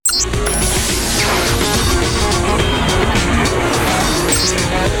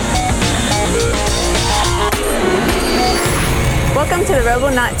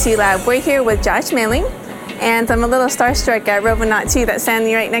Robonaut 2 lab. We're here with Josh Milling, and I'm a little starstruck at Robonaut 2 that's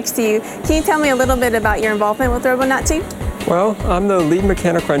standing right next to you. Can you tell me a little bit about your involvement with Robonaut 2? Well, I'm the lead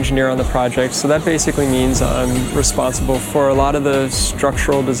mechanical engineer on the project, so that basically means I'm responsible for a lot of the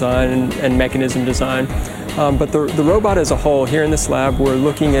structural design and mechanism design. But the robot as a whole, here in this lab, we're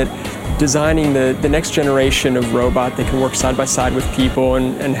looking at designing the next generation of robot that can work side by side with people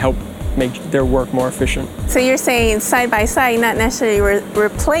and help make their work more efficient. So you're saying side by side, not necessarily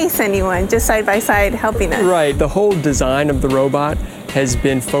replace anyone, just side by side helping us. Right. The whole design of the robot has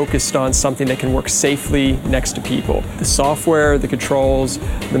been focused on something that can work safely next to people. The software, the controls,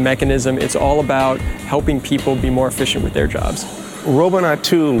 the mechanism, it's all about helping people be more efficient with their jobs. Robonaut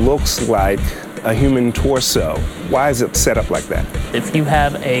 2 looks like a human torso. Why is it set up like that? If you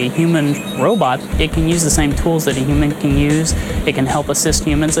have a human robot, it can use the same tools that a human can use. It can help assist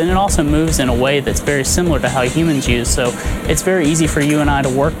humans, and it also moves in a way that's very similar to how humans use. So it's very easy for you and I to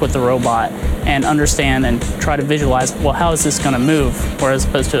work with the robot and understand and try to visualize, well, how is this going to move? Whereas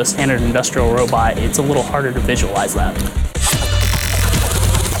opposed to a standard industrial robot, it's a little harder to visualize that.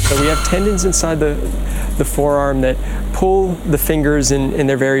 So we have tendons inside the forearm that pull the fingers in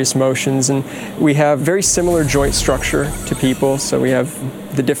their various motions, and we have very similar joint structure to people. So we have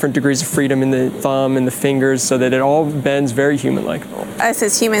the different degrees of freedom in the thumb and the fingers so that it all bends very human-like. Us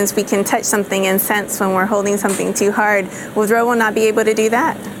as humans, we can touch something and sense when we're holding something too hard. Would Robonaut be able to do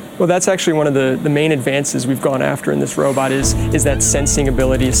that? Well, that's actually one of the main advances we've gone after in this robot is that sensing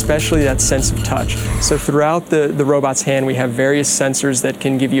ability, especially that sense of touch. So throughout the robot's hand, we have various sensors that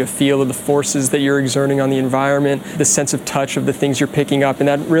can give you a feel of the forces that you're exerting on the environment, the sense of touch of the things you're picking up, and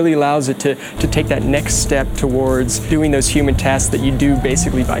that really allows it to take that next step towards doing those human tasks that you do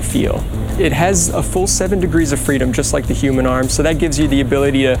basically by feel. It has a full 7 degrees of freedom, just like the human arm, so that gives you the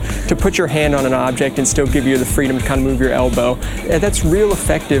ability to put your hand on an object and still give you the freedom to kind of move your elbow. And that's real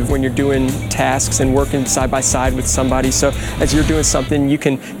effective when you're doing tasks and working side by side with somebody. So as you're doing something, you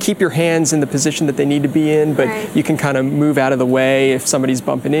can keep your hands in the position that they need to be in, but you can kind of move out of the way if somebody's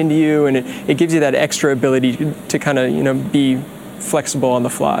bumping into you, and it gives you that extra ability to kind of, be flexible on the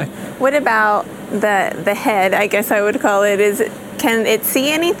fly. What about the head, I guess I would call it? Can it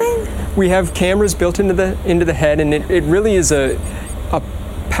see anything? We have cameras built into the head, and it really is a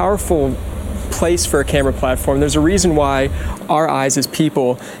powerful place for a camera platform. There's a reason why our eyes as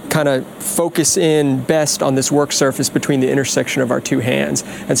people kind of focus in best on this work surface between the intersection of our two hands.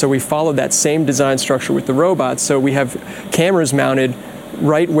 And so we followed that same design structure with the robots. So we have cameras mounted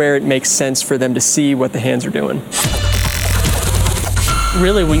right where it makes sense for them to see what the hands are doing.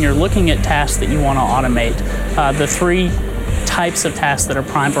 Really, when you're looking at tasks that you want to automate, the 3 types of tasks that are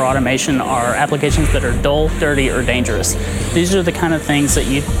primed for automation are applications that are dull, dirty, or dangerous. These are the kind of things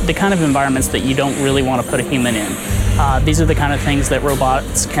the kind of environments that you don't really want to put a human in. These are the kind of things that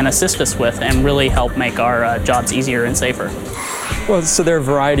robots can assist us with and really help make our jobs easier and safer. Well, so there are a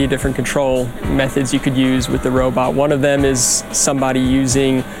variety of different control methods you could use with the robot. One of them is somebody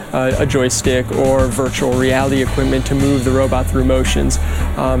using a joystick or virtual reality equipment to move the robot through motions.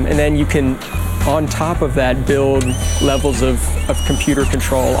 And then you can, on top of that, build levels of computer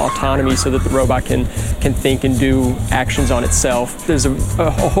control, autonomy, so that the robot can think and do actions on itself. There's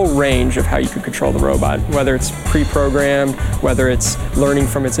a whole range of how you could control the robot, whether it's pre-programmed, whether it's learning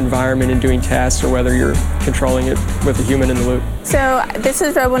from its environment and doing tasks, or whether you're controlling it with a human in the loop. So this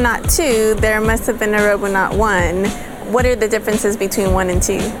is Robonaut 2. There must have been a Robonaut 1. What are the differences between 1 and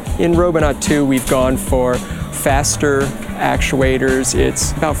 2? In Robonaut 2, we've gone for faster actuators.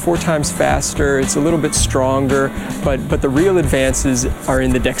 It's about 4 times faster. It's a little bit stronger, but the real advances are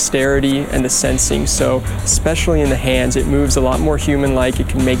in the dexterity and the sensing. So especially in the hands, it moves a lot more human-like. It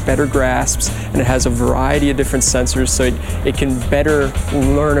can make better grasps, and it has a variety of different sensors, so it can better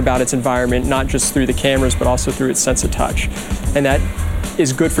learn about its environment, not just through the cameras, but also through its sense of touch. And that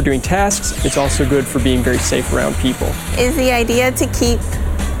is good for doing tasks. It's also good for being very safe around people. Is the idea to keep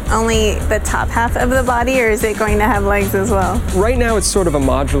only the top half of the body, or is it going to have legs as well? Right now it's sort of a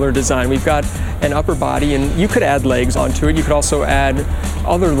modular design. We've got an upper body, and you could add legs onto it. You could also add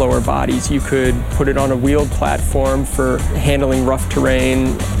other lower bodies. You could put it on a wheeled platform for handling rough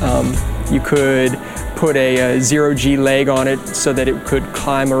terrain. You could put a zero-G leg on it so that it could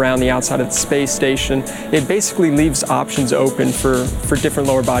climb around the outside of the space station. It basically leaves options open for different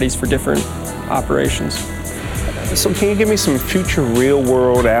lower bodies for different operations. So can you give me some future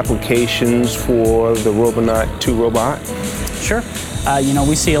real-world applications for the Robonaut 2 robot? Sure.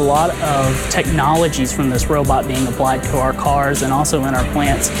 We see a lot of technologies from this robot being applied to our cars and also in our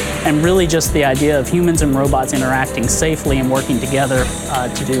plants, and really just the idea of humans and robots interacting safely and working together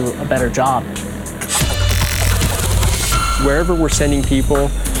to do a better job. wherever we're sending people,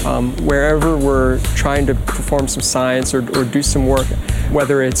 wherever we're trying to perform some science or do some work,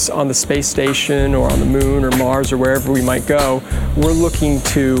 whether it's on the space station or on the moon or Mars or wherever we might go, we're looking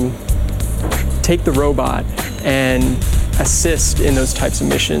to take the robot and assist in those types of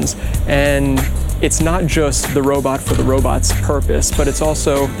missions. And it's not just the robot for the robot's purpose, but it's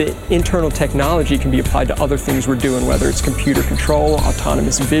also the internal technology can be applied to other things we're doing, whether it's computer control,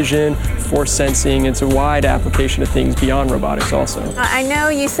 autonomous vision, force sensing. It's a wide application of things beyond robotics also. I know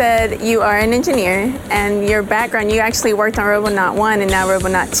you said you are an engineer, and your background, you actually worked on Robonaut 1 and now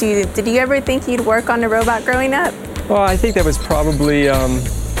Robonaut 2. Did you ever think you'd work on a robot growing up? Well, I think that was probably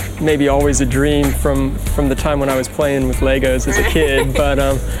maybe always a dream from the time when I was playing with Legos as a kid, but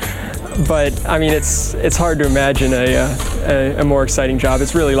I mean, it's hard to imagine a more exciting job.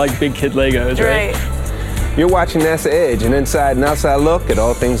 It's really like big kid Legos, right? You're watching NASA Edge, an inside and outside look at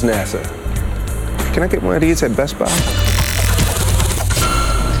all things NASA. Can I get one of these at Best Buy?